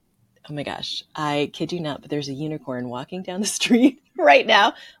Oh my gosh, I kid you not, but there's a unicorn walking down the street right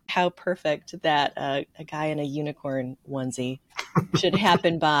now. How perfect that a guy in a unicorn onesie should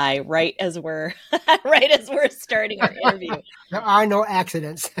happen by right as we're right as we're starting our interview. There are no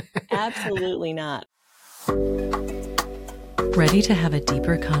accidents. Absolutely not. Ready to have a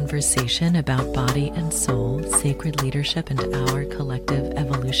deeper conversation about body and soul, sacred leadership, and our collective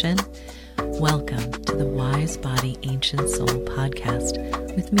evolution? Welcome to the Wise Body Ancient Soul podcast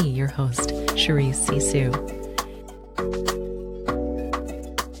with me, your host, Cherise Sisu.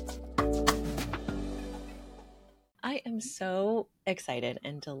 I am so excited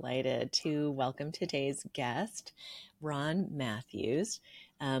and delighted to welcome today's guest, Ron Matthews,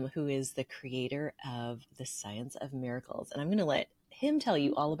 who is the creator of the Science of Miracles. And I'm going to let him tell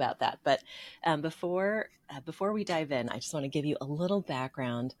you all about that. But before we dive in, I just want to give you a little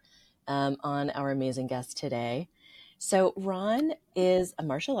background on our amazing guest today. So Ron is a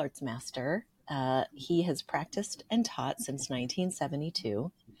martial arts master. He has practiced and taught since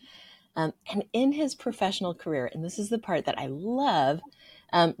 1972. And in his professional career, and this is the part that I love,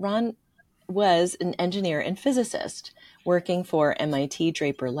 Ron was an engineer and physicist working for MIT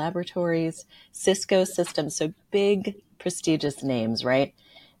Draper Laboratories, Cisco Systems, so big, prestigious names, right?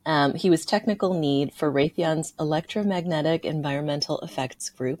 He was technical lead for Raytheon's Electromagnetic Environmental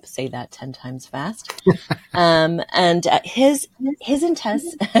Effects Group. Say that 10 times fast. And his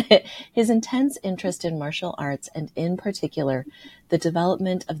intense interest in martial arts, and in particular, the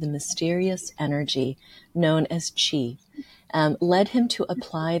development of the mysterious energy known as Qi, led him to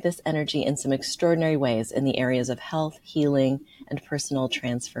apply this energy in some extraordinary ways in the areas of health, healing, and personal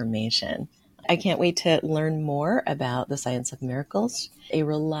transformation. I can't wait to learn more about the Science of Miracles, a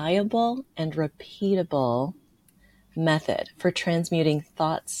reliable and repeatable method for transmuting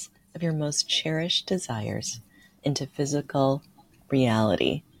thoughts of your most cherished desires into physical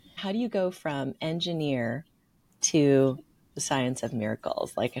reality. How do you go from engineer to the Science of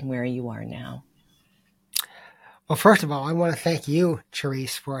Miracles, and where you are now? Well, first of all, I want to thank you,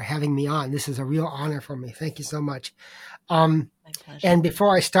 Cherise, for having me on. This is a real honor for me. Thank you so much. My pleasure. And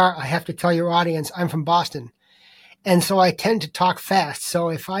before I start, I have to tell your audience, I'm from Boston. And so I tend to talk fast. So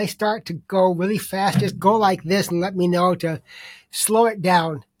if I start to go really fast, just go like this and let me know to slow it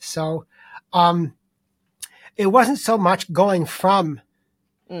down. So it wasn't so much going from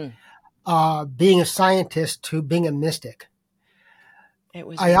being a scientist to being a mystic.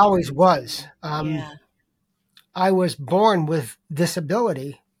 I always was. I was born with this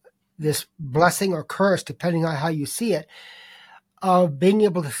ability, this blessing or curse, depending on how you see it, of being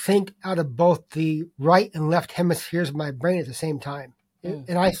able to think out of both the right and left hemispheres of my brain at the same time.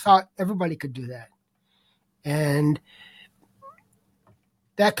 And I thought everybody could do that. And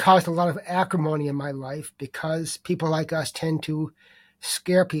that caused a lot of acrimony in my life because people like us tend to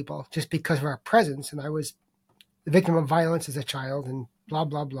scare people just because of our presence. And I was the victim of violence as a child and blah,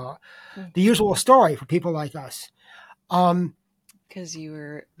 blah, blah. The usual story for people like us. Because you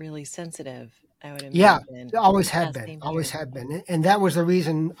were really sensitive, I would imagine. Yeah, always had been. And that was the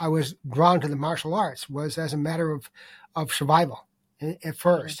reason I was drawn to the martial arts, was as a matter of survival at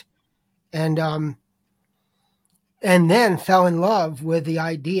first. And then fell in love with the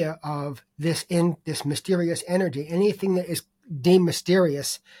idea of this mysterious energy. Anything that is deemed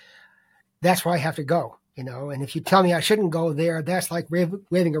mysterious, that's where I have to go. And if you tell me I shouldn't go there, that's like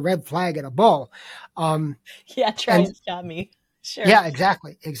waving a red flag at a bull. Try and stop me. Sure. Yeah,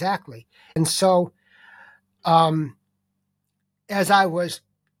 exactly. And so, as I was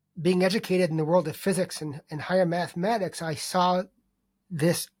being educated in the world of physics and higher mathematics, I saw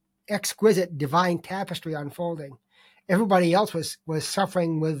this exquisite divine tapestry unfolding. Everybody else was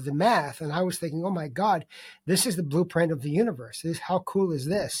suffering with the math, and I was thinking, oh my God, this is the blueprint of the universe. How cool is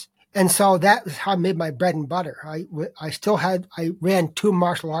this? And so that was how I made my bread and butter. I ran 2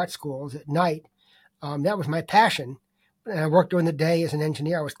 martial arts schools at night. That was my passion. And I worked during the day as an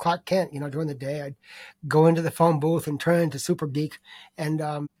engineer. I was Clark Kent, during the day. I'd go into the phone booth and turn into super geek. And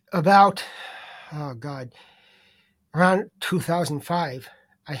around 2005,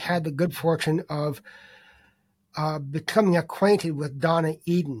 I had the good fortune of becoming acquainted with Donna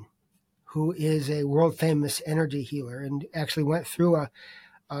Eden, who is a world-famous energy healer, and actually went through a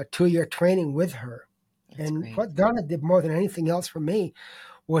 2-year training with her. And great. What Donna did more than anything else for me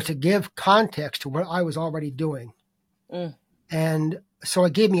was to give context to what I was already doing. And so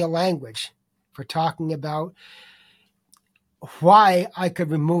it gave me a language for talking about why I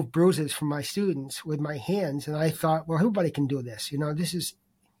could remove bruises from my students with my hands. And I thought, well, everybody can do this. You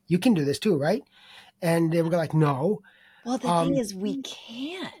can do this too, right? And they were like, no. Well, the thing is, we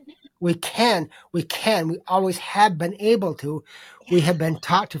can. We always have been able to. We have been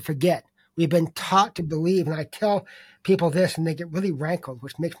taught to forget. We've been taught to believe. And I tell people this and they get really rankled,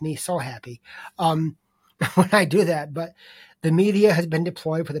 which makes me so happy when I do that. But the media has been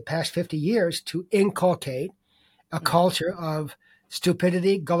deployed for the past 50 years to inculcate a culture of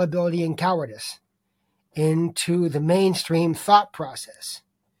stupidity, gullibility, and cowardice into the mainstream thought process.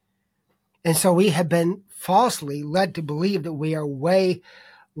 And so we have been falsely led to believe that we are way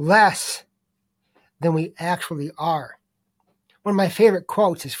less than we actually are. One of my favorite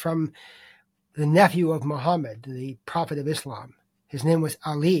quotes is from the nephew of Muhammad, the prophet of Islam. His name was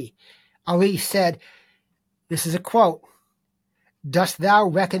Ali. Ali said, this is a quote, "Dost thou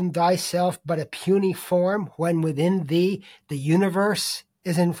reckon thyself but a puny form when within thee the universe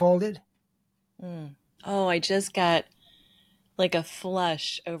is enfolded?" Oh, I just got like a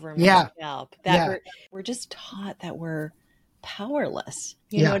flush over my scalp. We're just taught that we're powerless.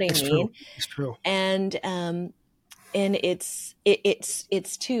 You know what I mean? True. It's true. And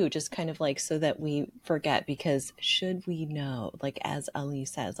it's too just kind of like so that we forget, because should we know, like as Ali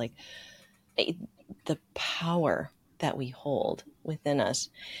says, like the power that we hold within us.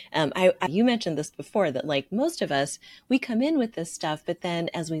 You mentioned this before, that like most of us, we come in with this stuff, but then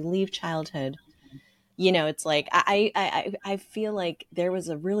as we leave childhood, you know, it's like, I feel like there was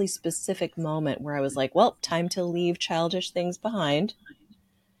a really specific moment where I was like, well, time to leave childish things behind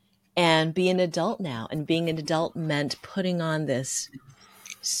and be an adult now. And being an adult meant putting on this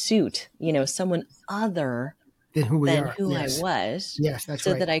suit, you know, someone other than who I was. Yes, that's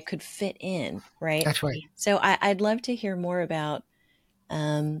so right. that I could fit in, right? That's right. So I'd love to hear more about,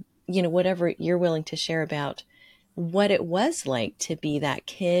 you know, whatever you're willing to share about what it was like to be that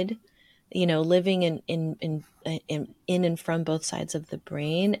kid, you know, living in and from both sides of the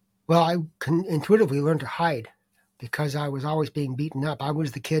brain. Well, I intuitively learned to hide because I was always being beaten up. I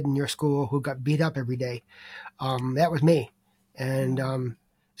was the kid in your school who got beat up every day. That was me. And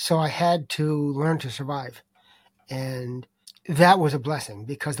so I had to learn to survive. And that was a blessing,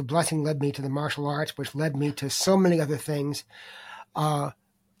 because the blessing led me to the martial arts, which led me to so many other things. But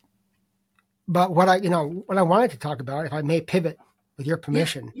what I wanted to talk about, if I may pivot with your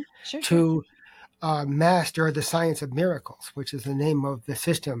permission, Sure. Master the Science of Miracles, which is the name of the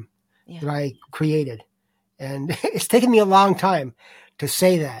system that I created. And it's taken me a long time to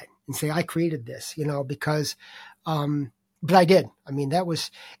say that and say I created this, you know, because, but I did. I mean, that was,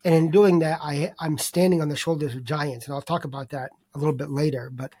 and in doing that, I'm standing on the shoulders of giants, and I'll talk about that a little bit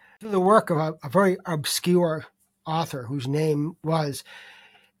later. But the work of a very obscure author whose name was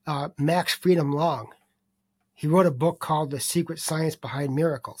Max Freedom Long. He wrote a book called The Secret Science Behind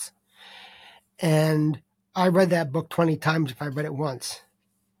Miracles. And I read that book 20 times if I read it once.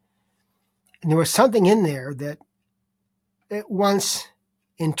 And there was something in there that at once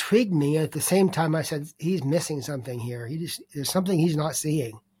intrigued me. At the same time, I said, he's missing something here. There's something he's not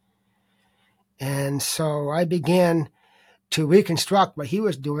seeing. And so I began to reconstruct what he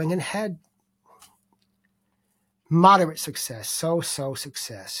was doing and had moderate success, so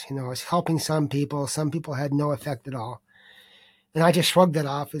success. You know, I was helping some people. Some people had no effect at all. And I just shrugged it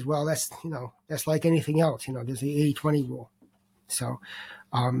off as well. That's, you know, that's like anything else. You know, there's the 80-20 rule. So,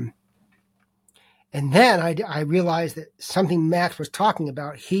 and then I realized that something Max was talking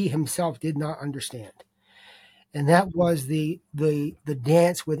about, he himself did not understand. And that was the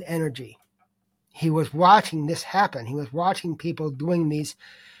dance with energy. He was watching this happen. He was watching people doing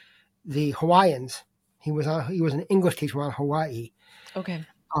the Hawaiians. He was an English teacher on Hawaii. Okay.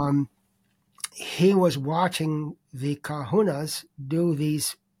 He was watching the kahunas do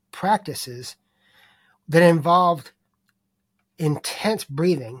these practices that involved intense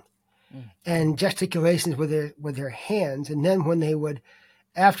breathing and gesticulations with their hands. And then when they would,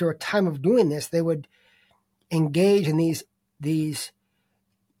 after a time of doing this, they would engage in these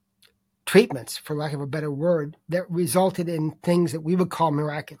treatments, for lack of a better word, that resulted in things that we would call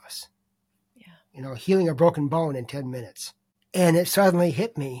miraculous. You know, healing a broken bone in 10 minutes. And it suddenly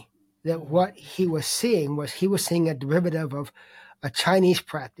hit me that what he was seeing a derivative of a Chinese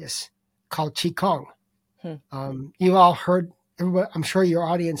practice called Qigong. You all heard, I'm sure your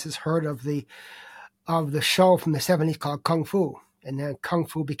audience has heard of the show from the 70s called Kung Fu. And then Kung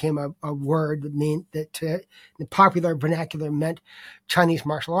Fu became a word that in the popular vernacular meant Chinese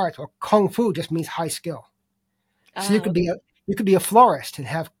martial arts. Well, Kung Fu just means high skill. So you could be a florist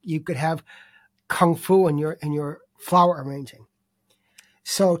and you could have Kung Fu in your flower arranging.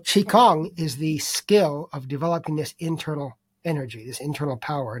 So Qigong is the skill of developing this internal energy, this internal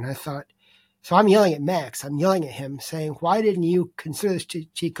power. And I thought, so I'm yelling at Max. I'm yelling at him saying, why didn't you consider this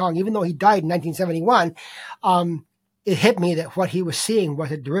Qigong? Even though he died in 1971, it hit me that what he was seeing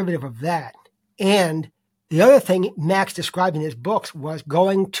was a derivative of that. And the other thing Max described in his books was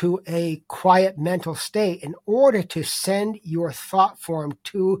going to a quiet mental state in order to send your thought form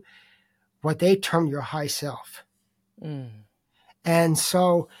to what they term your high self. And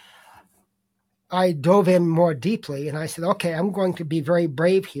so I dove in more deeply and I said, okay, I'm going to be very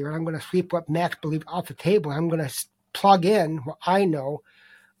brave here. And I'm going to sweep what Max believed off the table. I'm going to plug in what I know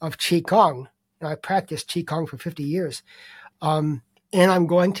of Qigong. I practiced Qigong for 50 years. And I'm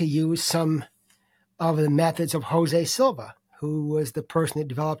going to use some of the methods of Jose Silva, who was the person that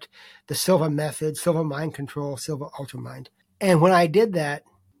developed the Silva method, Silva Mind Control, Silva Ultramind. And when I did that,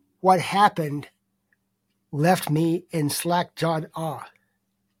 what happened left me in slack-jawed awe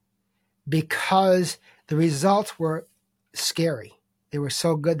because the results were scary. They were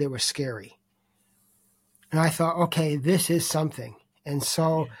so good, they were scary. And I thought, okay, this is something. And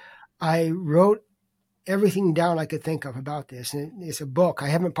so I wrote everything down I could think of about this. And it's a book. I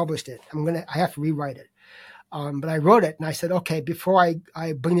haven't published it. I have to rewrite it. But I wrote it and I said, okay, before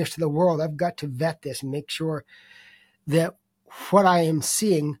I bring this to the world, I've got to vet this and make sure that what I am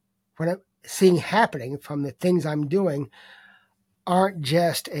seeing, what I'm seeing happening from the things I'm doing aren't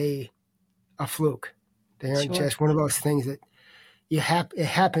just a fluke. They aren't just one of those things that it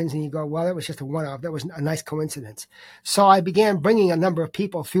happens and you go, well, that was just a one-off. That was a nice coincidence. So I began bringing a number of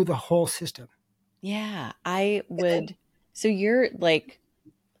people through the whole system. Yeah, I would. So you're like,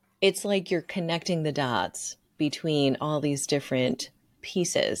 it's like you're connecting the dots between all these different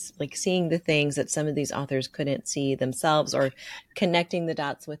pieces, like seeing the things that some of these authors couldn't see themselves, or connecting the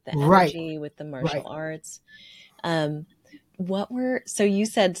dots with the energy, with the martial arts. So you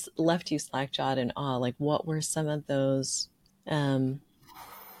said left you slack-jawed in awe. Like, what were some of those?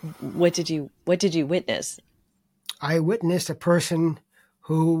 What did you witness? I witnessed a person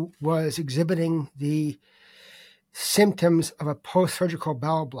who was exhibiting the symptoms of a post-surgical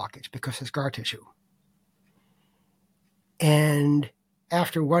bowel blockage because of scar tissue. And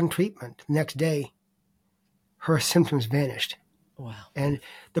after one treatment, the next day, her symptoms vanished. Wow. And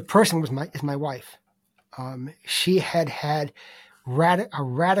the person is my wife. She had a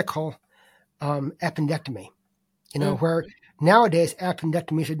radical appendectomy, where nowadays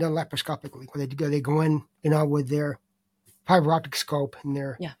appendectomies are done laparoscopically, where they go in, with their fiber optic scope and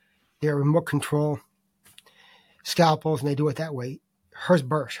their remote control scalpels, and they do it that way. Hers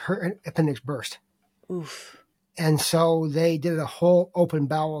burst. Her appendix burst. Oof. And so they did a whole open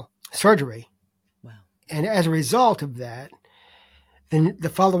bowel surgery. Wow. And as a result of that, then the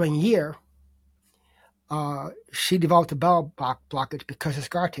following year, she developed a bowel blockage because of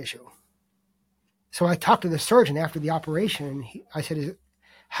scar tissue. So I talked to the surgeon after the operation. And I said,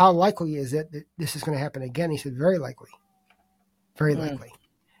 how likely is it that this is going to happen again? He said, very likely. Very likely.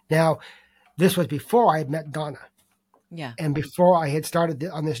 Now, this was before I had met Donna. Yeah. And before I had started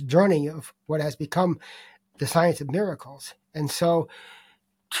on this journey of what has become the science of miracles. And so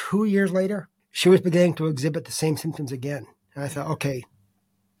 2 years later, she was beginning to exhibit the same symptoms again. And I thought, okay,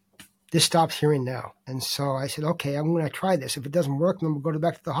 this stops here and now. And so I said, okay, I'm going to try this. If it doesn't work, then we'll go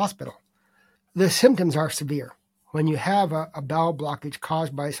back to the hospital. The symptoms are severe. When you have a bowel blockage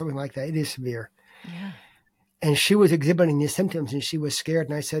caused by something like that, it is severe. Yeah. And she was exhibiting these symptoms and she was scared.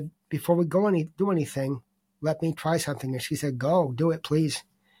 And I said, before we do anything, let me try something. And she said, go, do it, please.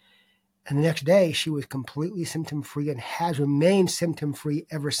 And the next day she was completely symptom-free and has remained symptom-free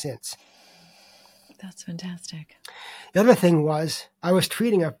ever since. That's fantastic. The other thing was I was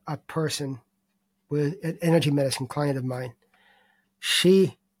treating a person with an energy medicine client of mine.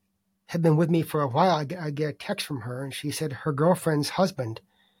 She had been with me for a while. I get a text from her and she said her girlfriend's husband,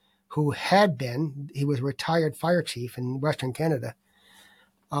 who he was a retired fire chief in Western Canada.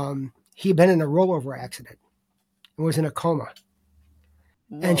 He had been in a rollover accident and was in a coma.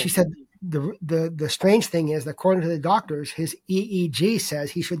 Whoa. And she said the strange thing is, according to the doctors, his EEG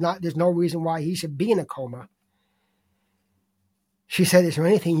says there's no reason why he should be in a coma. She said, is there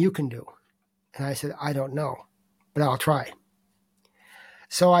anything you can do? And I said, I don't know, but I'll try.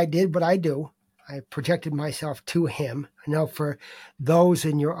 So I did what I do. I projected myself to him. I know for those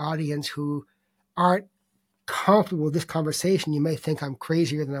in your audience who aren't comfortable with this conversation, you may think I'm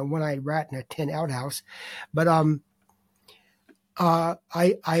crazier than a one-eyed rat in a tin outhouse. But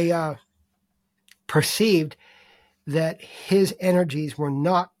I perceived that his energies were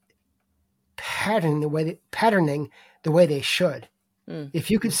not patterning the way they should. If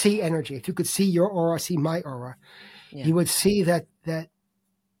you could see energy, if you could see your aura, see my aura, you would see that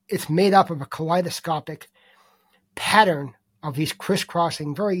it's made up of a kaleidoscopic pattern of these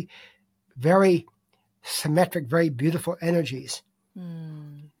crisscrossing, very, very symmetric, very beautiful energies.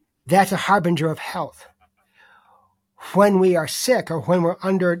 That's a harbinger of health. when we are sick or when we're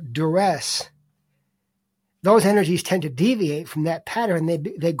under duress, those energies tend to deviate from that pattern.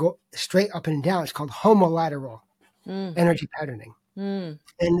 They go straight up and down. It's called homolateral energy patterning. And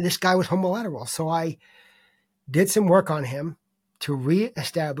this guy was homolateral. So I did some work on him to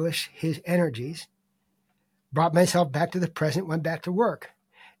reestablish his energies, brought myself back to the present, went back to work.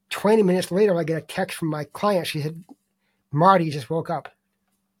 20 minutes later, I get a text from my client. She said, Marty just woke up.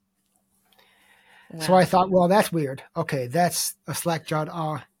 Wow. So I thought, well, that's weird. Okay, that's a slack-jawed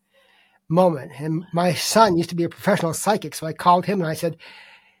moment. And my son used to be a professional psychic, so I called him and I said,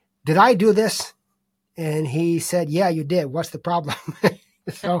 did I do this? And he said, yeah, you did. What's the problem?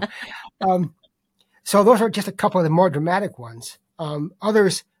 So those are just a couple of the more dramatic ones.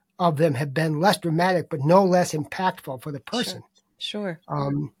 Others of them have been less dramatic, but no less impactful for the person. Sure.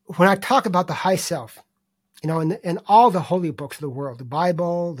 When I talk about the high self, in all the holy books of the world, the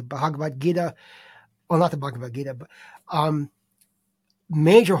Bible, the Bhagavad Gita, well, not the Bhagavad Gita, but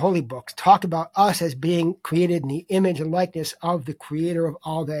major holy books talk about us as being created in the image and likeness of the creator of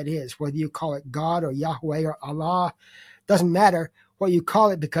all that is, whether you call it God or Yahweh or Allah, doesn't matter what you call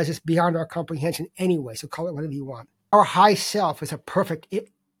it because it's beyond our comprehension anyway, so call it whatever you want. Our high self is a perfect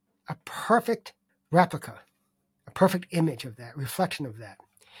replica, a perfect image of that, reflection of that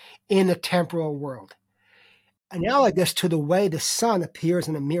in the temporal world. Analogous to the way the sun appears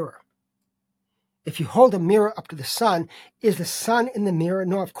in a mirror. If you hold a mirror up to the sun, is the sun in the mirror?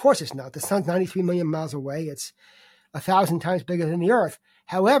 No, of course it's not. The sun's 93 million miles away. It's 1,000 times bigger than the earth.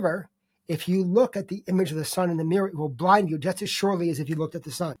 However, if you look at the image of the sun in the mirror, it will blind you just as surely as if you looked at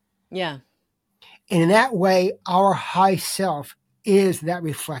the sun. Yeah. And in that way, our high self is that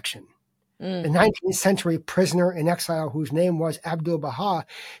reflection. The 19th century prisoner in exile, whose name was Abdu'l-Baha,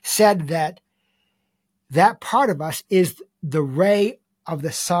 said that part of us is the ray of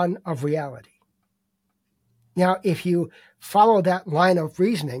the sun of reality. Now, if you follow that line of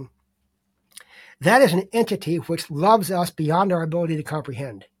reasoning, that is an entity which loves us beyond our ability to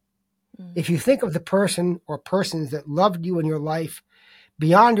comprehend. If you think of the person or persons that loved you in your life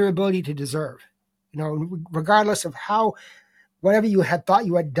beyond your ability to deserve, regardless of whatever you had thought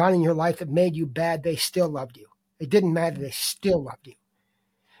you had done in your life that made you bad, they still loved you. It didn't matter. They still loved you.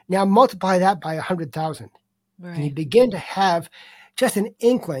 Now multiply that by 100,000. Right. And you begin to have just an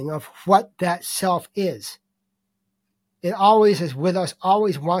inkling of what that self is. It always is with us,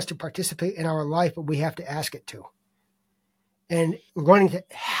 always wants to participate in our life, but we have to ask it to. And learning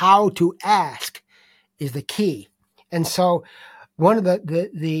how to ask is the key. And so one of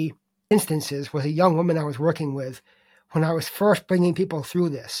the instances was a young woman I was working with when I was first bringing people through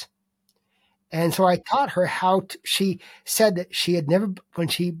this. And so I taught her she said that she had never, when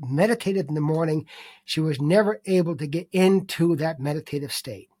she meditated in the morning, she was never able to get into that meditative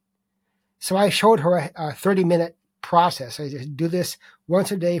state. So I showed her a 30-minute process. I just do this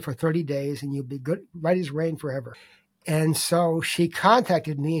once a day for 30 days and you'll be good, right as rain forever. And so she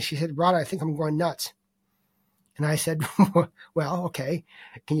contacted me and she said, Rod, I think I'm going nuts. And I said, well, okay.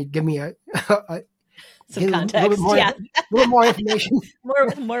 Can you give me some context? A little more information.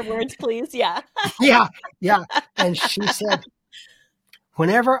 more words, please. Yeah. Yeah. And she said,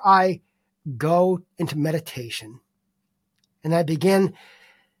 whenever I go into meditation and I begin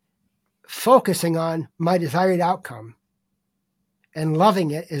focusing on my desired outcome and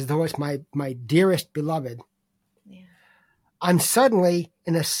loving it as though it's my dearest beloved, I'm suddenly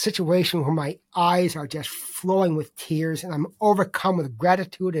in a situation where my eyes are just flowing with tears and I'm overcome with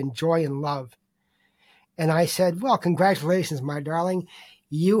gratitude and joy and love. And I said, well, congratulations, my darling.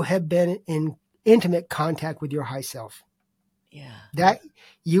 You have been in intimate contact with your high self. Yeah. That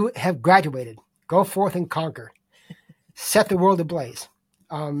you have graduated. Go forth and conquer. Set the world ablaze.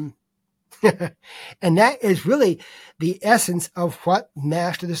 And that is really the essence of what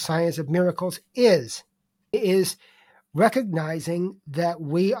Master the Science of Miracles is. It is recognizing that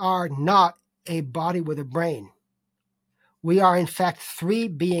we are not a body with a brain. We are, in fact, three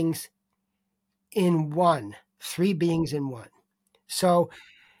beings in one. So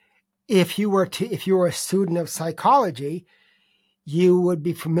if you were a student of psychology, you would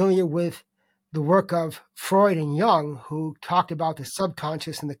be familiar with the work of Freud and Jung, who talked about the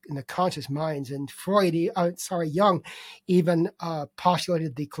subconscious and the conscious minds. And Jung even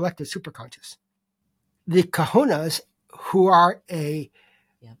postulated the collective superconscious. The kahunas, who are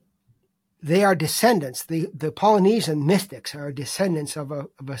they are descendants. The Polynesian mystics are descendants of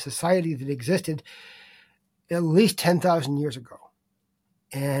a society that existed at least 10,000 years ago.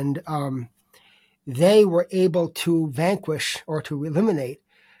 And they were able to vanquish or to eliminate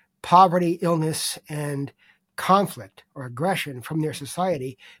poverty, illness, and conflict or aggression from their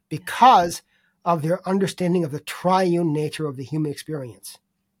society because of their understanding of the triune nature of the human experience.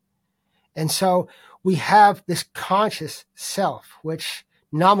 And so we have this conscious self, which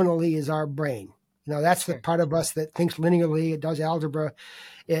nominally is our brain. That's the part of us that thinks linearly. It does algebra.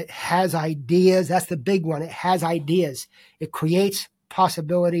 It has ideas. That's the big one. It has ideas. It creates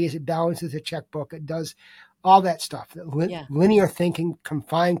possibilities. It balances a checkbook. It does all that stuff. Linear thinking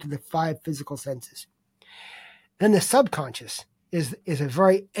confined to the 5 physical senses. Then the subconscious is a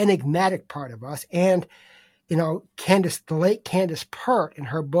very enigmatic part of us. And, the late Candace Pert, in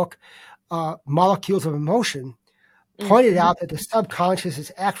her book, Molecules of Emotion, pointed out that the subconscious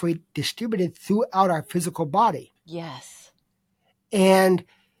is actually distributed throughout our physical body. Yes. And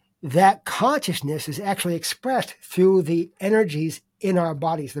that consciousness is actually expressed through the energies in our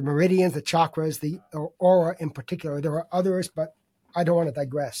bodies, the meridians, the chakras, the aura in particular. There are others, but I don't want to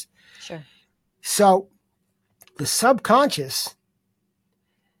digress. Sure. So the subconscious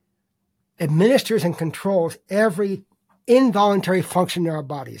administers and controls every involuntary function in our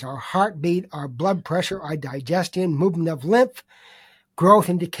bodies: our heartbeat, our blood pressure, our digestion, movement of lymph, growth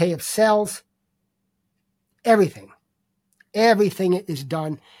and decay of cells, everything. Everything is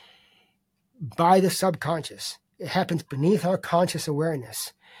done by the subconscious. It happens beneath our conscious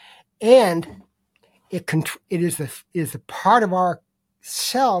awareness. And it is the part of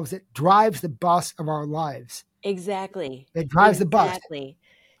ourselves that drives the bus of our lives. Exactly. It drives the bus. Exactly.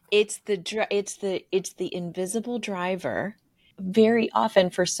 It's the invisible driver. Very often,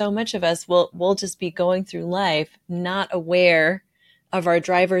 for so much of us, we'll just be going through life not aware of our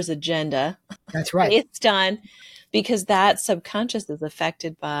driver's agenda. That's right. It's done because that subconscious is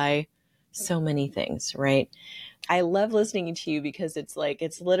affected by so many things, right? I love listening to you because it's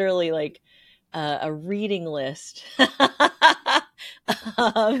literally like a reading list.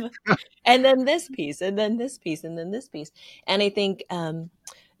 And then this piece, and then this piece, and then this piece. And I think,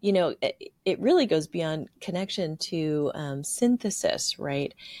 it really goes beyond connection to synthesis,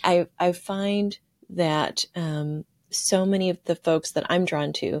 right? I find that so many of the folks that I'm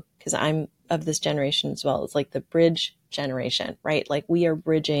drawn to, because I'm of this generation as well, it's like the bridge generation, right? Like we are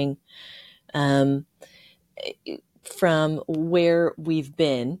bridging from where we've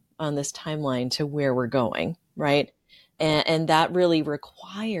been on this timeline to where we're going, right? And that really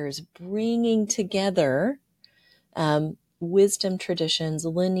requires bringing together wisdom traditions,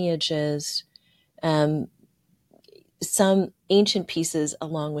 lineages, some ancient pieces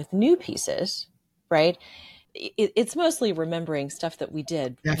along with new pieces, right? It's mostly remembering stuff that we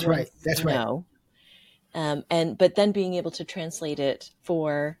did. That's right. That's right. But then being able to translate it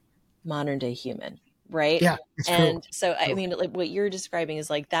for modern day human, right? Yeah. It's and true. So, I mean, like what you're describing is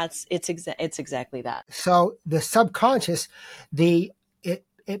like, it's exactly that. So the subconscious,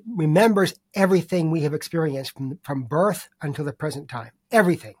 it remembers everything we have experienced from birth until the present time.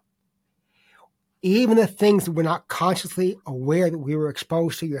 Everything. Even the things that we're not consciously aware that we were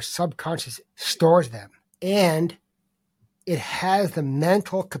exposed to, your subconscious stores them. And it has the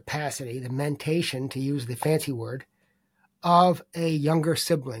mental capacity, the mentation, to use the fancy word, of a younger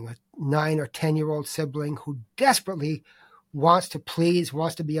sibling, a 9 or 10-year-old sibling who desperately wants to please,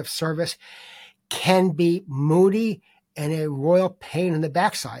 wants to be of service, can be moody and a royal pain in the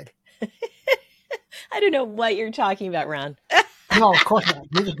backside. I don't know what you're talking about, Ron. No, of course not.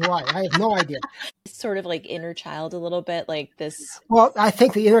 Neither do I. I have no idea. It's sort of like inner child a little bit, like this. Well, I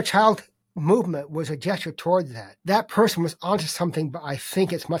think the inner child movement was a gesture towards that. That person was onto something, but I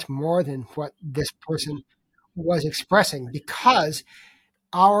think it's much more than what this person was expressing, because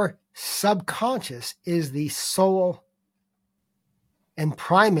our subconscious is the sole and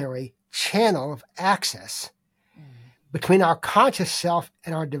primary channel of access between our conscious self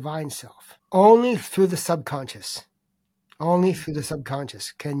and our divine self. Only through the subconscious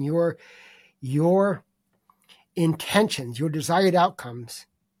can your intentions, your desired outcomes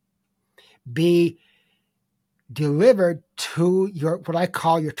be delivered to your, what I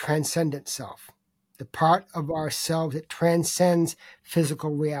call your transcendent self, the part of ourselves that transcends physical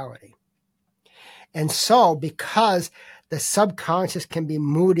reality. And so, because the subconscious can be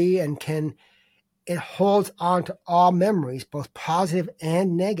moody and it holds on to all memories, both positive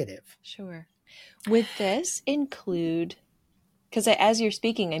and negative. Sure. Would this include, because as you're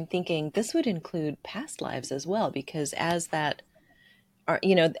speaking, I'm thinking this would include past lives as well, because as that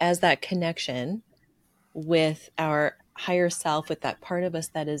connection with our higher self, with that part of us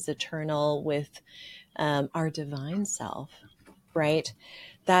that is eternal, with our divine self, right?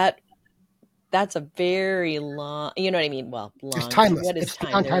 That's a very long, you know what I mean? Well, long. It's timeless. What is it's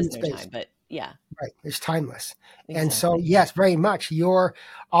time? There time is and no space. time, but yeah. Right. It's timeless. Exactly. And so, yes, very much.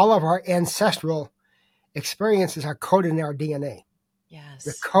 All of our ancestral experiences are coded in our DNA.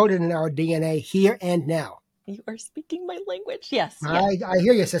 Yes. coded in our DNA here and now. You are speaking my language. Yes. I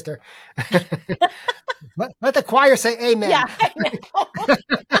hear you, sister. Let the choir say amen. Yeah, I know.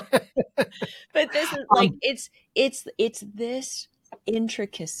 But this is like, it's this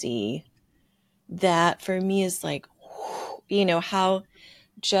intricacy that for me is like, how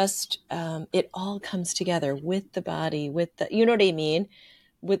just it all comes together with the body, with the, you know what I mean?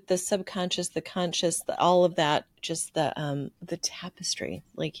 With the subconscious, the conscious, all of that, just the tapestry,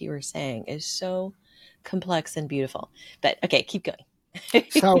 like you were saying, is so complex and beautiful. But okay, keep going.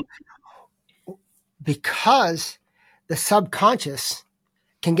 So because the subconscious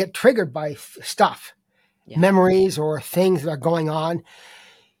can get triggered by stuff, memories or things that are going on,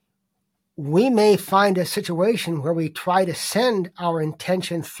 we may find a situation where we try to send our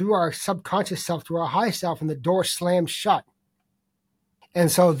intention through our subconscious self to our high self and the door slams shut. And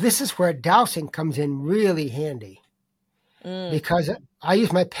so this is where dowsing comes in really handy, because I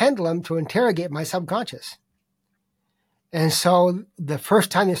use my pendulum to interrogate my subconscious. And so the first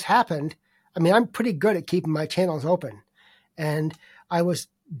time this happened, I mean, I'm pretty good at keeping my channels open. And I was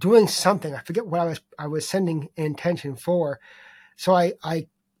doing something, I forget what I was sending intention for. So I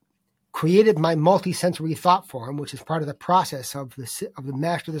created my multisensory thought form, which is part of the process of the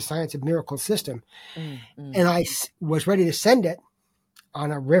Master of the Science of Miracles system. And I was ready to send it on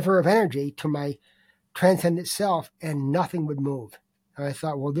a river of energy to my transcendent self, and nothing would move. And I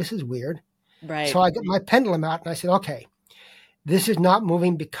thought, well, this is weird. Right. So I got my pendulum out and I said, okay, this is not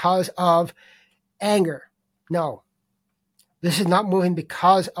moving because of anger. No. This is not moving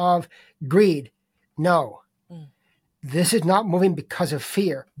because of greed. No. This is not moving because of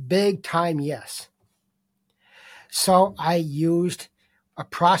fear. Big time, yes. So I used a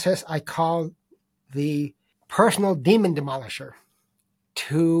process I call the personal demon demolisher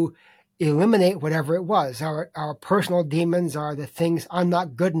to eliminate whatever it was. Our personal demons are the things: I'm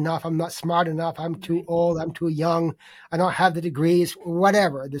not good enough, I'm not smart enough, I'm too old, I'm too young, I don't have the degrees,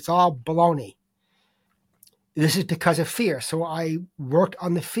 whatever. It's all baloney. This is because of fear. So I worked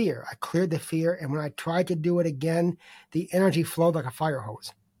on the fear. I cleared the fear. And when I tried to do it again, the energy flowed like a fire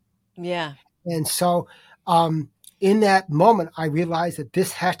hose. Yeah. And so in that moment, I realized that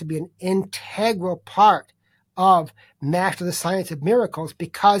this has to be an integral part of Master the Science of Miracles,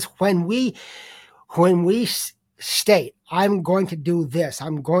 because when we state, I'm going to do this,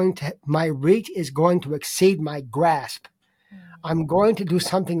 my reach is going to exceed my grasp, I'm going to do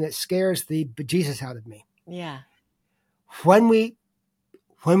something that scares the bejesus out of me. Yeah. When we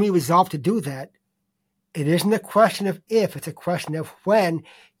resolve to do that, it isn't a question of if, it's a question of when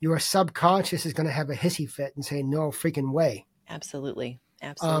your subconscious is going to have a hissy fit and say, no freaking way. Absolutely.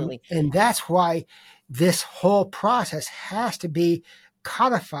 Absolutely. And that's why this whole process has to be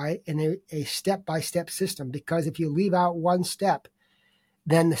codified in a step-by-step system, because if you leave out one step,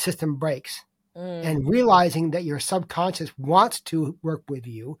 then the system breaks. And realizing that your subconscious wants to work with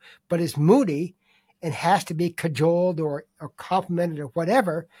you, but is moody and has to be cajoled or complimented or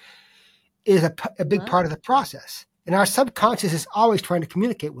whatever, is a big part of the process. And our subconscious is always trying to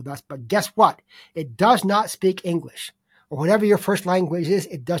communicate with us, but guess what? It does not speak English, or whatever your first language is,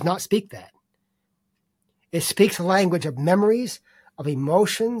 it does not speak that. It speaks a language of memories, of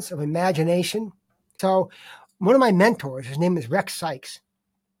emotions, of imagination. So one of my mentors, his name is Rex Sykes.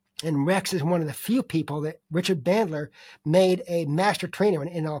 And Rex is one of the few people that Richard Bandler made a master trainer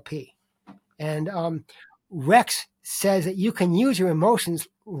in NLP. And Rex says that you can use your emotions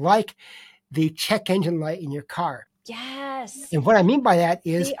like the check engine light in your car. Yes. And what I mean by that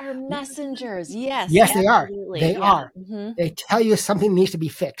is they are messengers. Yes. Yes, absolutely. They are. Mm-hmm. They tell you something needs to be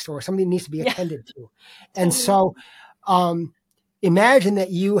fixed or something needs to be attended to. And so imagine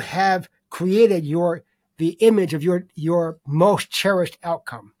that you have created the image of your most cherished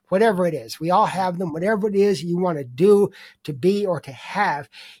outcome, whatever it is. We all have them. Whatever it is you want to do, to be, or to have,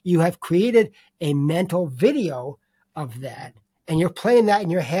 you have created a mental video of that. And you're playing that in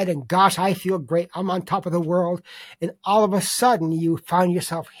your head, and gosh, I feel great. I'm on top of the world. And all of a sudden, you find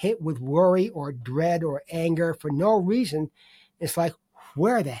yourself hit with worry or dread or anger for no reason. It's like,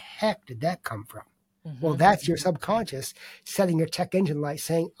 where the heck did that come from? Mm-hmm. Well, that's your subconscious setting your check engine light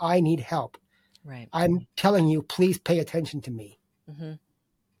saying, I need help. Right. I'm telling you, please pay attention to me. Mm-hmm.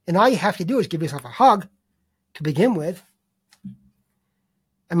 And all you have to do is give yourself a hug to begin with.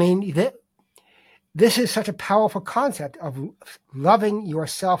 I mean, this is such a powerful concept of loving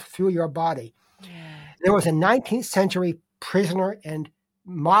yourself through your body. Yeah. There was a 19th century prisoner and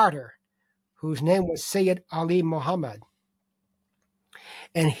martyr whose name was Sayyid Ali Muhammad.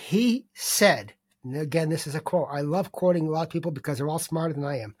 And he said, and again, this is a quote. I love quoting a lot of people because they're all smarter than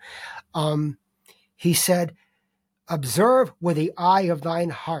I am. He said, Observe with the eye of thine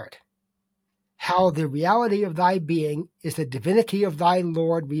heart how the reality of thy being is the divinity of thy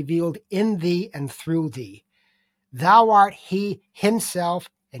Lord revealed in thee and through thee. Thou art he himself,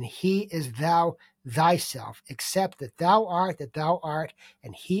 and he is thou thyself, except that thou art,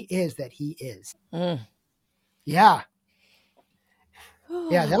 and he is that he is. Yeah.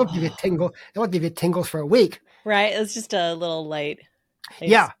 Yeah, that'll give you a tingle. That'll give you tingles for a week. Right? It's just a little light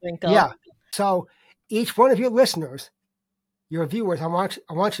sprinkle. Yeah. So each one of your listeners, your viewers, I want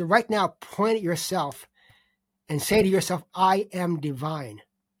you to right now point at yourself and say to yourself, I am divine.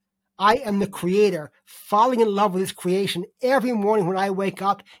 I am the creator, falling in love with this creation every morning when I wake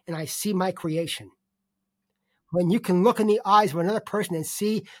up and I see my creation. When you can look in the eyes of another person and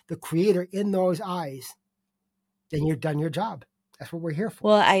see the creator in those eyes, then you've done your job. That's what we're here for.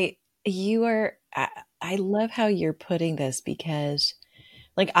 Well, I love how you're putting this, because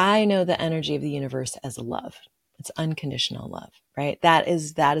like, I know the energy of the universe as love. It's unconditional love, right? That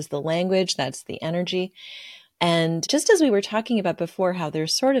is the language. That's the energy. And just as we were talking about before, how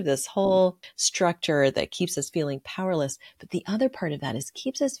there's sort of this whole structure that keeps us feeling powerless, but the other part of that is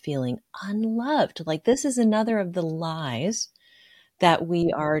keeps us feeling unloved. Like, this is another of the lies that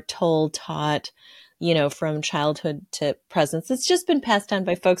we are told, taught, from childhood to present. It's just been passed down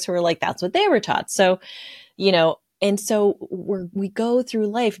by folks who are like, that's what they were taught. So, and so we go through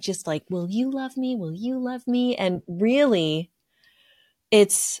life just like, will you love me? Will you love me? And really,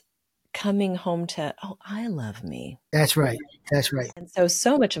 it's coming home to, oh, I love me. That's right. That's right. And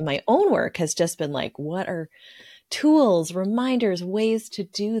so much of my own work has just been like, what are tools, reminders, ways to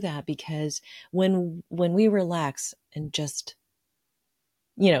do that? Because when we relax and just,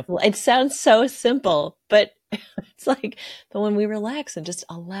 it sounds so simple, but it's like, but when we relax and just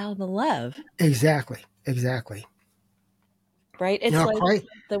allow the love. Exactly. Right? It's like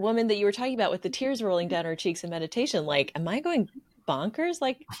the woman that you were talking about with the tears rolling down her cheeks in meditation. Like, am I going bonkers?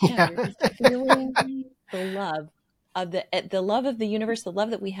 Like, yeah. You're just feeling the love of the love of the universe, the love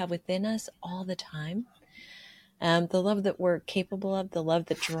that we have within us all the time. The love that we're capable of, the love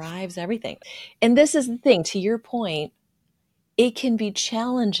that drives everything. And this is the thing, to your point, it can be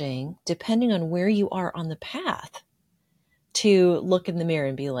challenging depending on where you are on the path to look in the mirror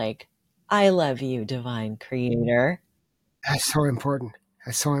and be like, I love you, divine creator. That's so important.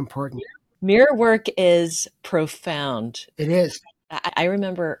 Mirror work is profound. It is. I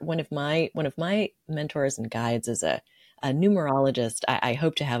remember one of my mentors and guides is a numerologist. I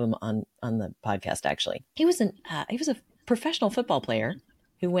hope to have him on the podcast. Actually, he was a professional football player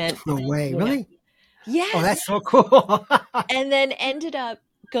who went. No way, really? Yes. Oh, that's so cool. And then ended up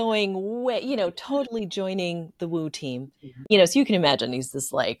going way, totally joining the Woo team. So you can imagine he's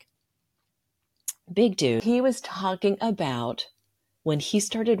this like big dude. He was talking about when he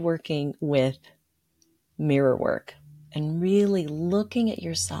started working with mirror work and really looking at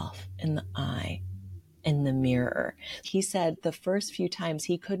yourself in the eye, in the mirror. He said the first few times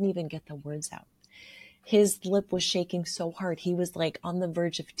he couldn't even get the words out. His lip was shaking so hard. He was like on the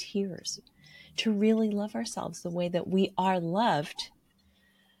verge of tears. To really love ourselves the way that we are loved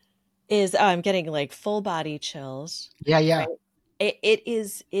is, I'm getting like full body chills. Yeah. Right?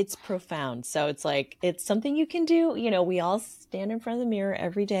 It's profound. So it's like, it's something you can do. We all stand in front of the mirror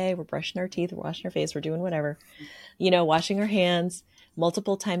every day. We're brushing our teeth, we're washing our face, we're doing whatever, washing our hands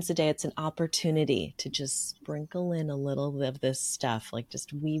multiple times a day. It's an opportunity to just sprinkle in a little of this stuff, like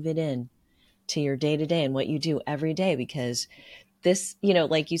just weave it in to your day to day and what you do every day. Because this,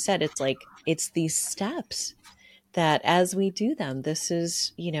 like you said, it's like, it's these steps that as we do them, this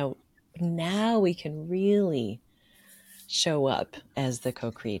is, now we can really show up as the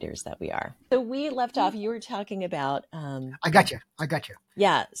co-creators that we are. So we left off, you were talking about I got you.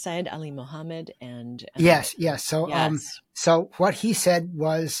 Yeah, Syed Ali Muhammad and yes. So what he said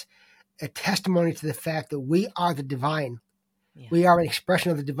was a testimony to the fact that we are the divine. Yeah. We are an expression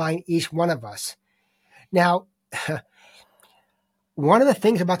of the divine, each one of us. Now, one of the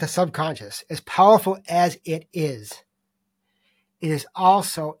things about the subconscious, as powerful as it is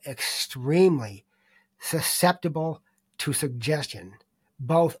also extremely susceptible to suggestion,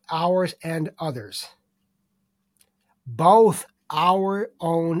 both ours and others. Both our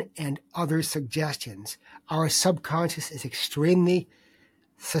own and others' suggestions, our subconscious is extremely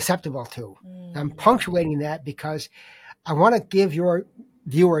susceptible to. I'm punctuating that because I want to give your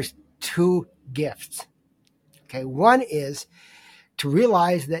viewers two gifts. Okay, one is to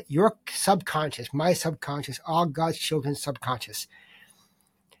realize that your subconscious, my subconscious, all God's children's subconscious,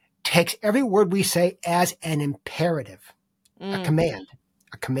 takes every word we say as an imperative, a command.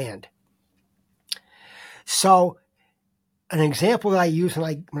 So an example that I use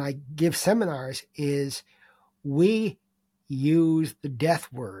when I give seminars is we use the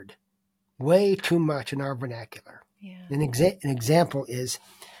death word way too much in our vernacular. Yeah. An example is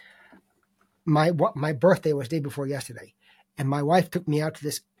my birthday was the day before yesterday, and my wife took me out to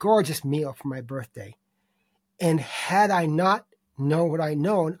this gorgeous meal for my birthday. And had I not known what I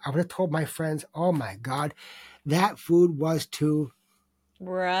known, I would have told my friends, "Oh my God, that food was to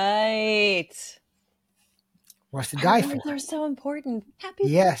Right. was to Our die for." words are so important. Happy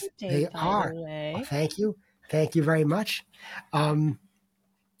Yes, birthday, they by are. the way. Well, thank you very much.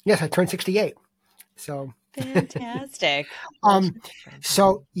 Yes, I turned 68. So Fantastic.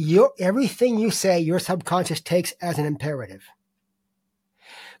 so everything you say, your subconscious takes as an imperative,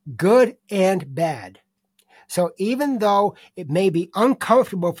 good and bad. So even though it may be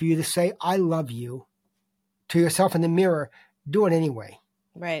uncomfortable for you to say, "I love you" to yourself in the mirror, do it anyway.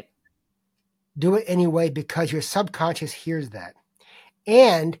 Right. Do it anyway because your subconscious hears that.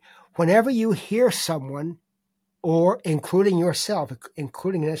 And whenever you hear someone, or including yourself,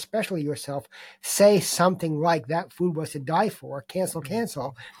 including and especially yourself, say something like "that food was to die for," cancel.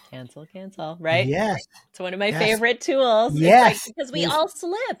 Cancel, right? Yes. It's one of my Yes. favorite tools. Yes. It's like, because we all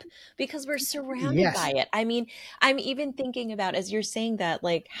slip because we're surrounded by it. I mean, I'm even thinking about, as you're saying that,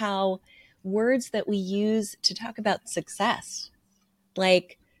 like how words that we use to talk about success,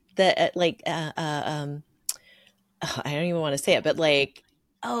 like I don't even want to say it, but like,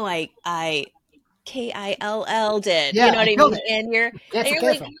 oh, I KILL did, Yeah, you know what I killed mean? it. And you're Cancel.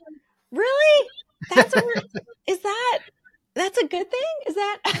 like, really? That's a word? That's a good thing? Is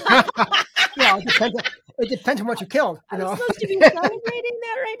that? Yeah, it depends on what you killed. You know? I'm supposed to be celebrating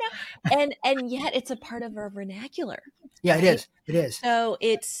that right now, and yet it's a part of our vernacular. Yeah, right? it is. It is. So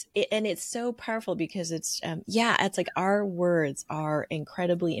it's so powerful because it's it's like our words are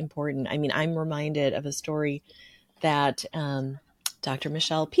incredibly important. I mean, I'm reminded of a story that Dr.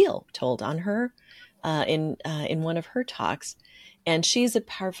 Michelle Peel told on her in one of her talks, and she's a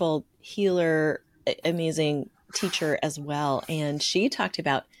powerful healer, amazing teacher as well. And she talked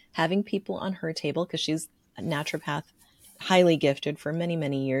about having people on her table, because she's a naturopath, highly gifted for many,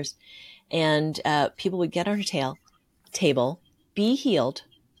 many years. And people would get on her table, be healed,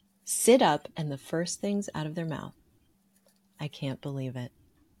 sit up, and the first things out of their mouth, "I can't believe it.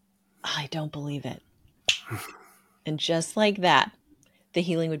 I don't believe it." And just like that, the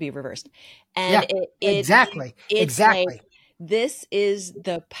healing would be reversed. And exactly. Like, this is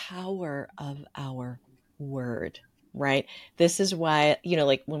the power of our word, right? This is why,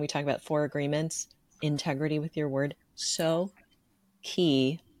 like when we talk about 4 agreements, integrity with your word, so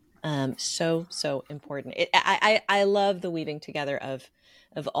key, so important. I love the weaving together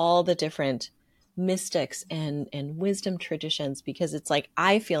of all the different mystics and wisdom traditions, because it's like,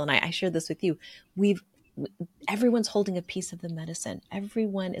 I feel, and I share this with you, everyone's holding a piece of the medicine.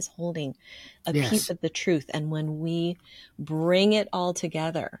 Everyone is holding a piece of the truth. And when we bring it all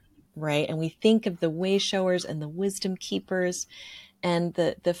together, right, and we think of the way showers and the wisdom keepers and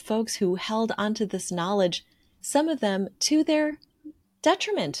the folks who held onto this knowledge, some of them to their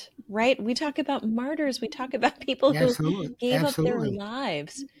detriment, right? We talk about martyrs. We talk about people who gave up their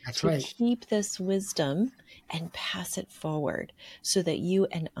lives to keep this wisdom and pass it forward, so that you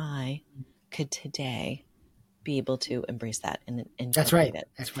and I could today be able to embrace that and That's right. it.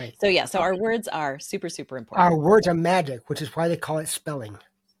 That's right. So so our words are super, super important. Our words are magic, which is why they call it spelling.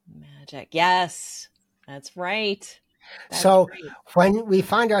 Magic. Yes, that's right. When we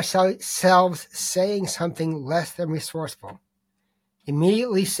find ourselves saying something less than resourceful,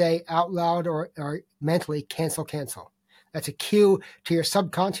 immediately say out loud or mentally, cancel. That's a cue to your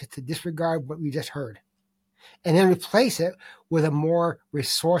subconscious to disregard what we just heard, and then replace it with a more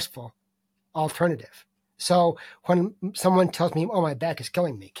resourceful alternative. So when someone tells me, "Oh, my back is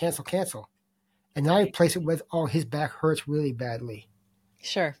killing me," cancel. And then I replace it with, "Oh, his back hurts really badly."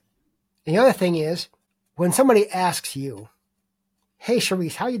 Sure. The other thing is, when somebody asks you, "Hey,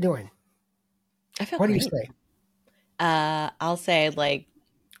 Cherise, how you doing?" I feel What great. do you say? I'll say, like,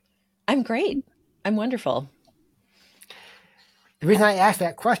 "I'm great. I'm wonderful." The reason I ask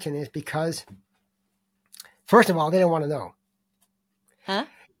that question is because, first of all, they don't want to know. Huh?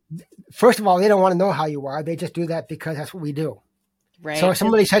 First of all, they don't want to know how you are. They just do that because that's what we do. Right. So if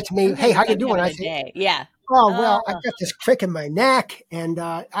somebody says to me, "Hey, how you doing?" I say, "Yeah. Oh, well, I got this crick in my neck, and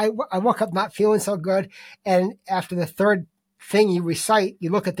I woke up not feeling so good." And after the third thing you recite, you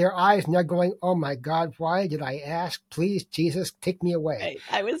look at their eyes and they're going, "Oh my God, why did I ask? Please, Jesus, take me away." Right.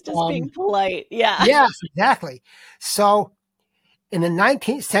 I was just being polite. Yeah. Yes, exactly. So in the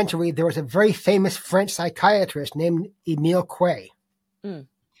 19th century, there was a very famous French psychiatrist named Émile Coué.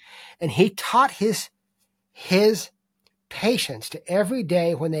 And he taught his patients to every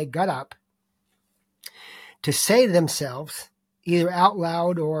day when they got up to say to themselves, either out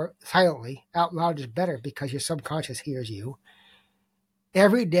loud or silently. Out loud is better because your subconscious hears you.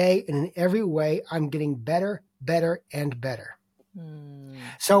 Every day and in every way, I'm getting better, better, and better.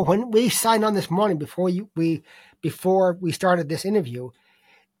 So when we signed on this morning before we started this interview,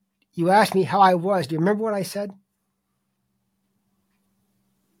 you asked me how I was. Do you remember what I said?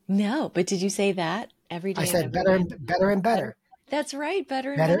 No, but did you say that every day? I said better and better and better. That's right,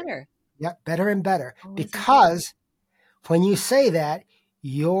 better and better. Yep, better and better. Oh, because when you say that,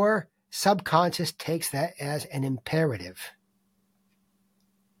 your subconscious takes that as an imperative.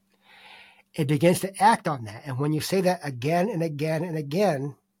 It begins to act on that. And when you say that again and again and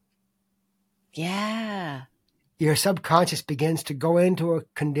again, yeah, your subconscious begins to go into a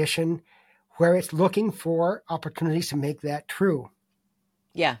condition where it's looking for opportunities to make that true.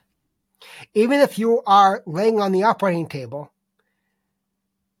 Yeah. Even if you are laying on the operating table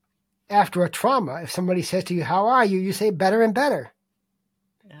after a trauma, if somebody says to you, how are you? You say better and better.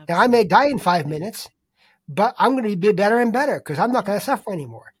 Absolutely. Now, I may die in 5 minutes, but I'm going to be better and better because I'm not going to suffer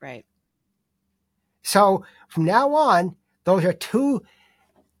anymore. Right. So from now on, those are 2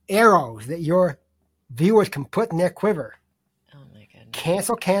 arrows that your viewers can put in their quiver. Oh my goodness.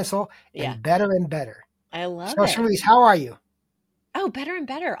 Cancel, and better and better. I love it. So, Cherise, how are you? Oh, better and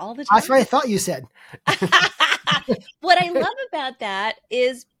better all the time. That's what I thought you said. What I love about that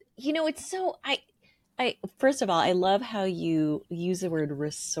is, it's so, I first of all, I love how you use the word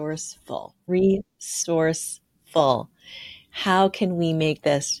resourceful. Resourceful. How can we make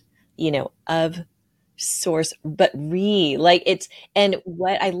this, of source, but and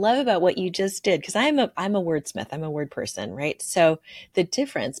what I love about what you just did, because I'm a wordsmith, I'm a word person, right? So the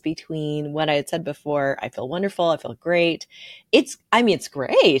difference between what I had said before, I feel wonderful, I feel great. It's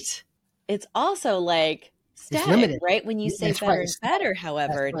great. It's also like static, right? When you say better and better,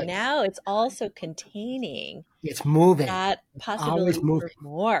 however, now it's also containing. It's moving. That possibility for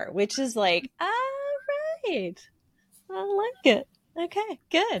more, which is like, all right. I like it. Okay,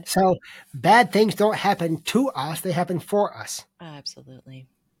 good. So bad things don't happen to us, they happen for us. Absolutely.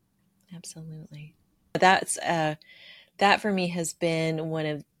 That's that for me has been one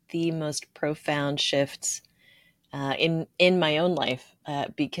of the most profound shifts in my own life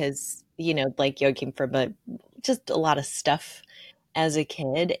because, like you came from just a lot of stuff as a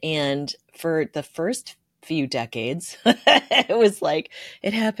kid. And for the first few decades, it was like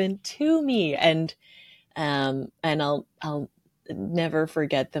it happened to me. And I'll never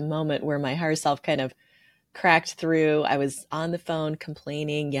forget the moment where my higher self kind of cracked through. I was on the phone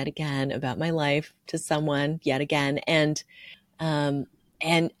complaining yet again about my life to someone yet again. And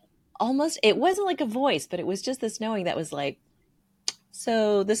almost, it wasn't like a voice, but it was just this knowing that was like,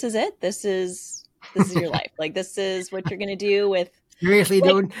 so this is it. This is your life. Like, this is what you're going to do with. Seriously,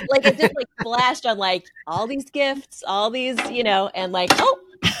 dude. Like it just like flashed on like all these gifts, all these, and like, oh,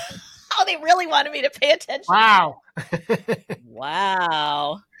 they really wanted me to pay attention. Wow.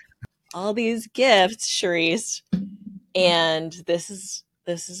 Wow. All these gifts, Cherise. And this is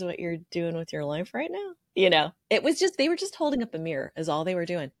what you're doing with your life right now. It was just, they were just holding up a mirror is all they were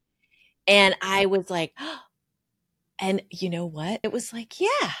doing. And I was like, oh. And you know what? It was like,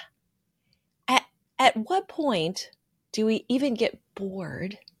 yeah. At what point do we even get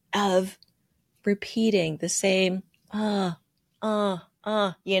bored of repeating the same, the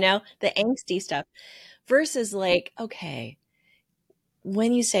angsty stuff versus like, okay,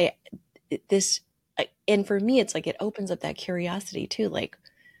 when you say this, and for me, it's like, it opens up that curiosity too. Like,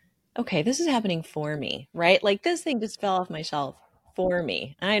 okay, this is happening for me, right? Like this thing just fell off my shelf for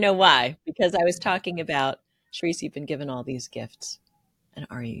me. I know why, because I was talking about, Cherise, you've been given all these gifts and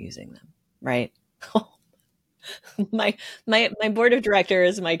are you using them? Right. My board of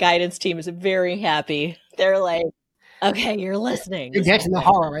directors, my guidance team is very happy. They're like, okay, you're listening. You're dancing the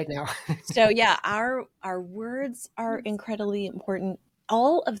horror right now. So yeah, our words are incredibly important.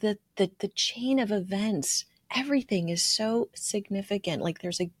 All of the chain of events, everything is so significant. Like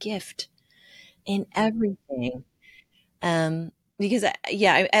there's a gift in everything. Because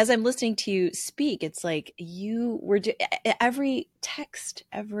as I'm listening to you speak, it's like you were every text,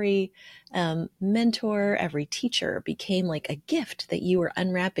 every mentor, every teacher became like a gift that you were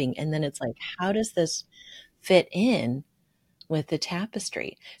unwrapping. And then it's like, how does this fit in with the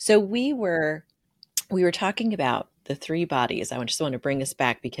tapestry? So we were talking about the 3 bodies. I just want to bring us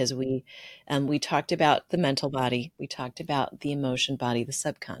back because we talked about the mental body, we talked about the emotion body, the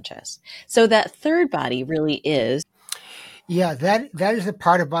subconscious. So that 3rd body really is. Yeah, that is the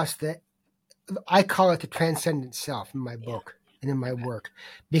part of us that I call it the transcendent self in my book and in my work,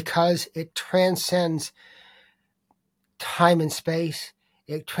 because it transcends time and space.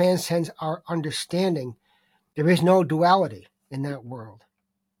 It transcends our understanding. There is no duality in that world.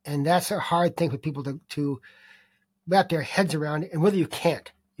 And that's a hard thing for people to wrap their heads around, and whether you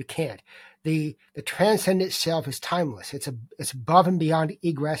can't. The transcendent self is timeless. It's above and beyond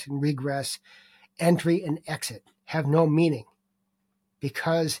egress and regress, entry and exit have no meaning,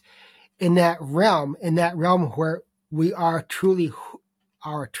 because in that realm where we are truly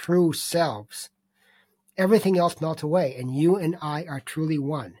our true selves, everything else melts away, and you and I are truly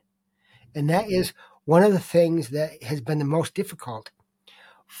one. And that is one of the things that has been the most difficult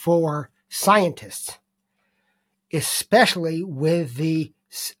for scientists, especially with the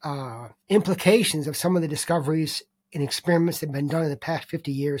implications of some of the discoveries and experiments that have been done in the past 50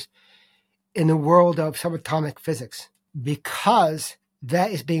 years in the world of subatomic physics, because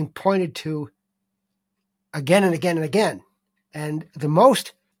that is being pointed to again and again and again. And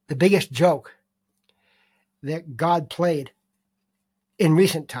the biggest joke that God played in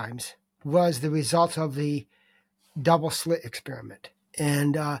recent times was the results of the double slit experiment.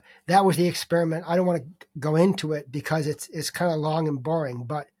 And that was the experiment. I don't want to go into it because it's kind of long and boring,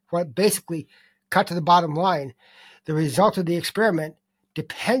 but what basically cut to the bottom line, the result of the experiment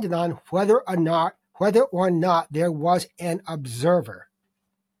depended on whether or not there was an observer,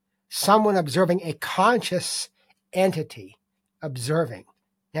 someone observing, a conscious entity observing.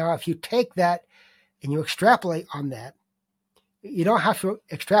 Now, if you take that and you extrapolate on that, you don't have to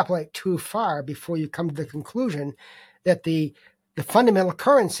extrapolate too far before you come to the conclusion that the fundamental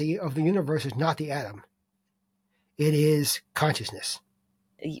currency of the universe is not the atom. It is consciousness.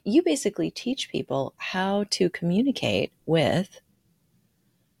 You basically teach people how to communicate with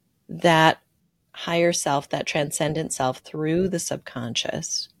that higher self, that transcendent self, through the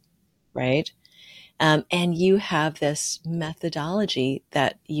subconscious, right? And you have this methodology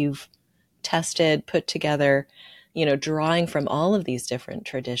that you've tested, put together, drawing from all of these different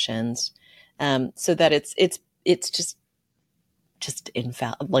traditions, so that it's just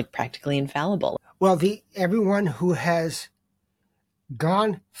practically infallible. Well, everyone who has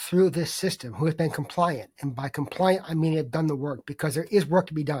gone through this system, who has been compliant, and by compliant I mean have done the work, because there is work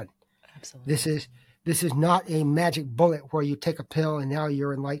to be done. Absolutely. This is not a magic bullet where you take a pill and now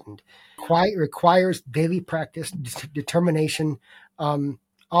you're enlightened. It requires daily practice, determination,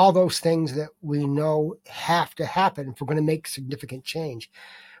 all those things that we know have to happen if we're going to make significant change.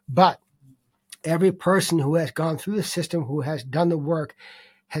 But every person who has gone through the system, who has done the work,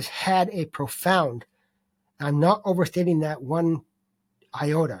 has had a profound, I'm not overstating that one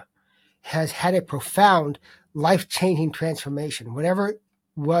iota, has had a profound life-changing transformation. Whatever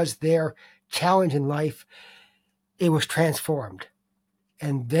was their challenge in life, it was transformed.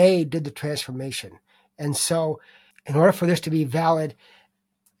 And they did the transformation. And so in order for this to be valid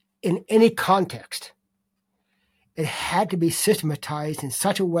in any context, it had to be systematized in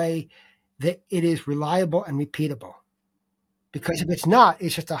such a way that it is reliable and repeatable. Because if it's not,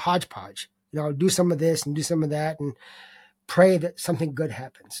 it's just a hodgepodge. Do some of this and do some of that and pray that something good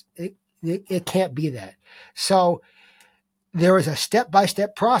happens. It can't be that. So there is a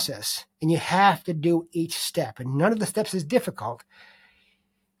step-by-step process, and you have to do each step. And none of the steps is difficult.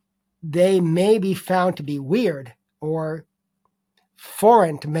 They may be found to be weird or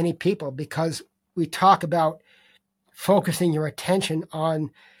foreign to many people, because we talk about focusing your attention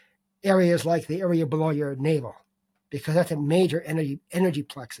on areas like the area below your navel, because that's a major energy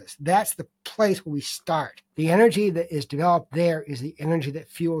plexus. That's the place where we start. The energy that is developed there is the energy that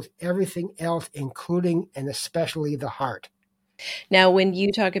fuels everything else, including and especially the heart. Now, when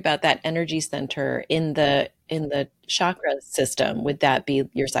you talk about that energy center in the chakra system, would that be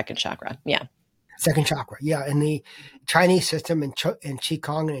your second chakra? Yeah. Second chakra. Yeah. In the Chinese system, in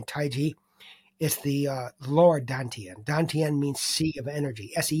Qigong and in Tai Chi, it's the lower Dantian. Dantian means sea of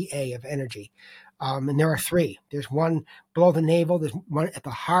energy, SEA of energy. And there are three. There's one below the navel, there's one at the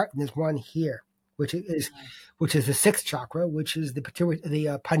heart, and there's one here, which is the sixth chakra, which is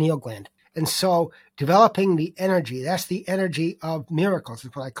the pineal gland. And so developing the energy, that's the energy of miracles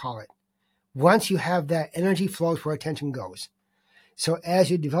is what I call it. Once you have that, energy flows where attention goes. So as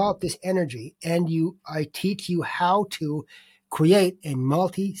you develop this energy, and I teach you how to create a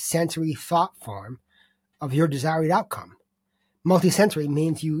multi-sensory thought form of your desired outcome. Multi-sensory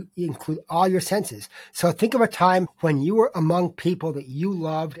means you include all your senses. So think of a time when you were among people that you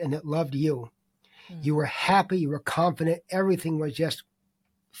loved and that loved you. You were happy, you were confident, everything was just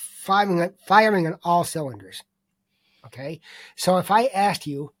firing on all cylinders. Okay? So if I asked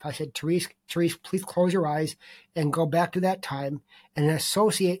you, if I said, Therese, please close your eyes and go back to that time and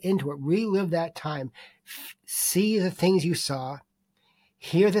associate into it, relive that time, see the things you saw,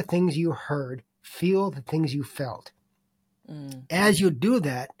 hear the things you heard, feel the things you felt. As you do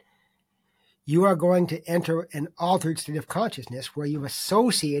that, you are going to enter an altered state of consciousness where you've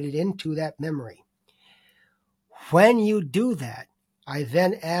associated into that memory. When you do that, I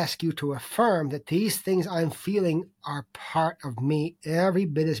then ask you to affirm that these things I'm feeling are part of me every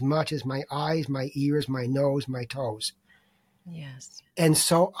bit as much as my eyes, my ears, my nose, my toes. Yes. And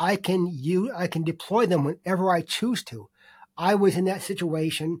so I can deploy them whenever I choose to. I was in that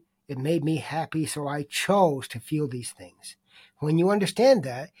situation. It made me happy, so I chose to feel these things. When you understand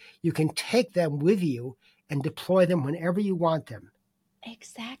that, you can take them with you and deploy them whenever you want them.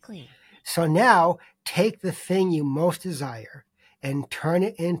 Exactly. So now take the thing you most desire and turn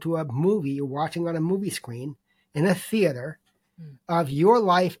it into a movie you're watching on a movie screen in a theater of your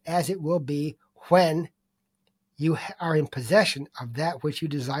life as it will be when you are in possession of that which you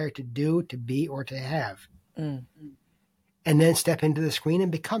desire to do, to be, or to have. And then step into the screen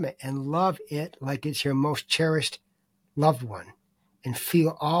and become it and love it like it's your most cherished loved one and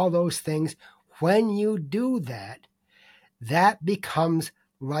feel all those things. When you do that, that becomes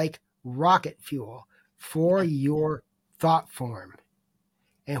like rocket fuel for your thought form.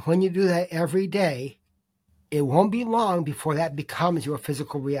 And when you do that every day, it won't be long before that becomes your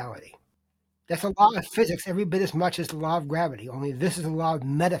physical reality. That's a law of physics every bit as much as the law of gravity, only this is a law of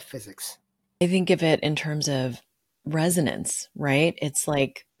metaphysics. I think of it in terms of resonance, right? It's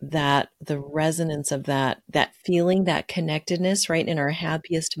like that, the resonance of that feeling, that connectedness, right? In our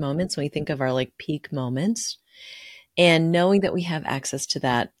happiest moments, when we think of our like peak moments, and knowing that we have access to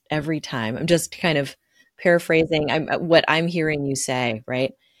that every time. I'm just kind of paraphrasing what I'm hearing you say,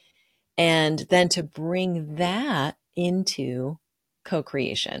 right? And then to bring that into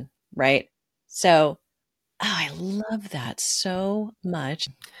co-creation, right? So, I love that so much.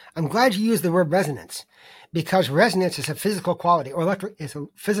 I'm glad you used the word resonance, because resonance is a physical quality, or is a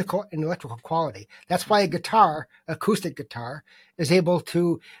physical and electrical quality. That's why a guitar, acoustic guitar, is able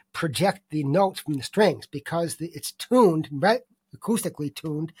to project the notes from the strings, because it's tuned, acoustically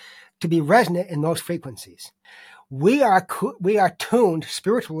tuned, to be resonant in those frequencies. We are tuned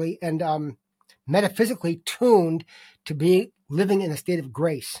spiritually and metaphysically tuned to be living in a state of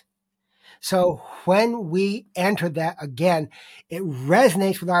grace. So when we enter that again, it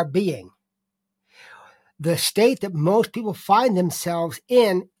resonates with our being. The state that most people find themselves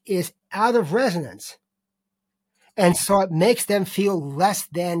in is out of resonance. And so it makes them feel less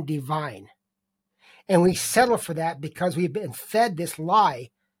than divine. And we settle for that because we've been fed this lie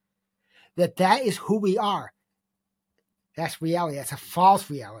that is who we are. That's reality. That's a false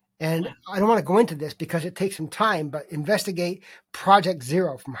reality. And I don't want to go into this because it takes some time, but investigate Project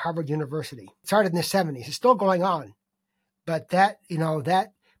Zero from Harvard University. It started in the 70s. It's still going on. But that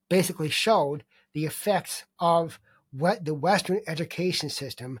basically showed the effects of what the Western education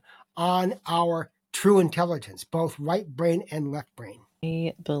system on our true intelligence, both right brain and left brain.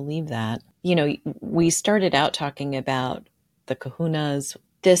 I believe that. We started out talking about the kahunas,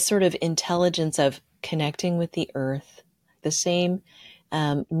 this sort of intelligence of connecting with the earth, the same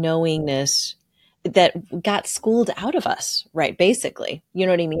knowingness that got schooled out of us, right? Basically, you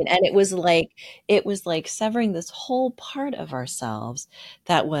know what I mean? And it was like severing this whole part of ourselves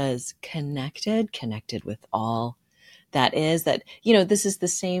that was connected with all that is, that, this is the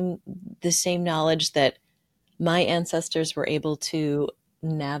same knowledge that my ancestors were able to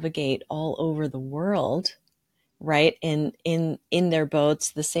navigate all over the world, right? In their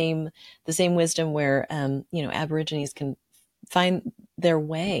boats, the same wisdom where, Aborigines can find their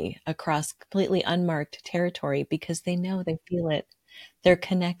way across completely unmarked territory because they know, they feel it, they're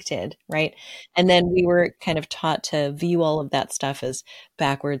connected, right? And then we were kind of taught to view all of that stuff as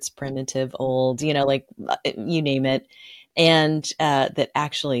backwards, primitive, old, like you name it. And that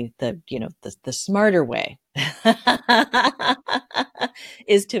actually the smarter way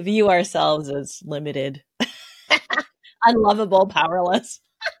is to view ourselves as limited, unlovable, powerless.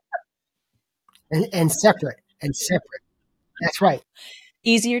 And separate. That's right.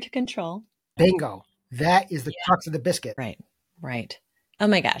 Easier to control. Bingo. That is the crux of the biscuit. Right. Oh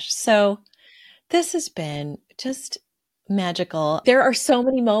my gosh. So this has been just magical. There are so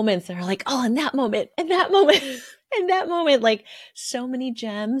many moments that are like, oh, in that moment, like so many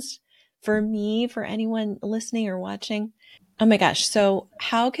gems for me, for anyone listening or watching. Oh my gosh. So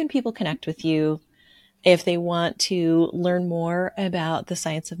how can people connect with you if they want to learn more about the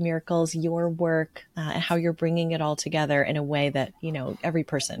science of miracles, your work, and how you're bringing it all together in a way that, every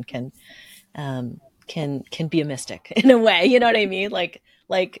person can be a mystic in a way, you know what I mean? Like,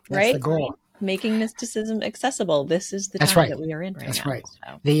 that's right? The goal. Making mysticism accessible. This is the That's time right. that we are in right That's now. right.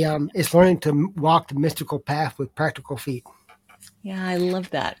 So. It's learning to walk the mystical path with practical feet. Yeah, I love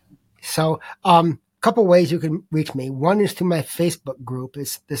that. So couple ways you can reach me. One is through my Facebook group.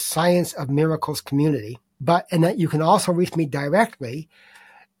 It's the Science of Miracles Community. And that you can also reach me directly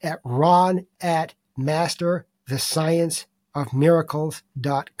at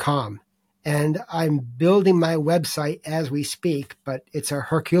ron@masterthescienceofmiracles.com. And I'm building my website as we speak, but it's a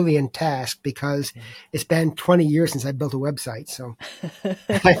Herculean task because it's been 20 years since I built a website. So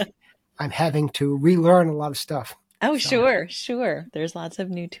I'm having to relearn a lot of stuff. Oh, so. Sure. There's lots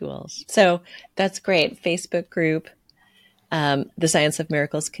of new tools. So that's great. Facebook group, the Science of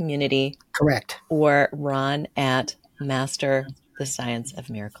Miracles Community. Correct. Or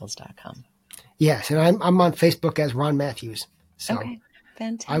ron@masterthescienceofmiracles.com. Yes, and I'm on Facebook as Ron Matthews. So. Okay.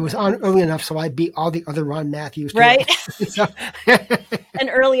 Fantastic. I was on early enough, so I beat all the other Ron Matthews. Right. An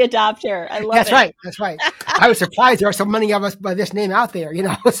early adopter. I love it. That's right. I was surprised there are so many of us by this name out there,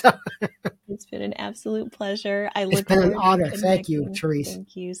 So. It's been an absolute pleasure. It's been an honor. Thank you, Therese.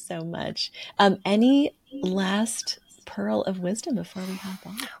 Thank you so much. Any last pearl of wisdom before we hop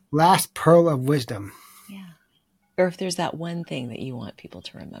on? Last pearl of wisdom. Yeah. Or if there's that one thing that you want people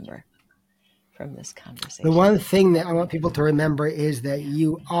to remember from this conversation. The one thing that I want people to remember is that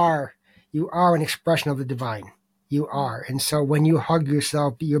you are an expression of the divine. You are. And so when you hug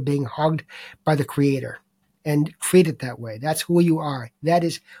yourself, you're being hugged by the Creator, and treat it that way. That's who you are. That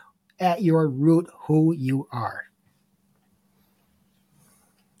is at your root who you are.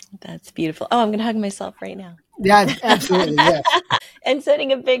 That's beautiful. Oh, I'm going to hug myself right now. Yeah, absolutely. Yes. And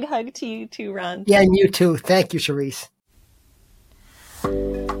sending a big hug to you too, Ron. Yeah, and you too. Thank you, Therese.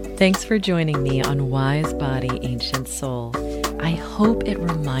 Thanks for joining me on Wise Body, Ancient Soul. I hope it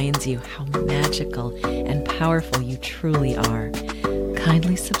reminds you how magical and powerful you truly are.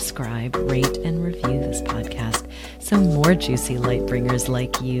 Kindly subscribe, rate, and review this podcast so more juicy light bringers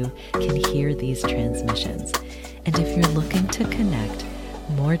like you can hear these transmissions. And if you're looking to connect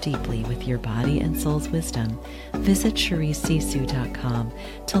more deeply with your body and soul's wisdom, visit ChereseSisu.com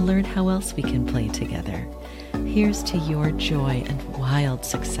to learn how else we can play together. Here's to your joy and wild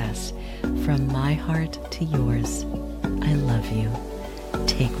success, from my heart to yours. I love you.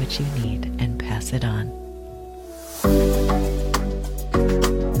 Take what you need and pass it on.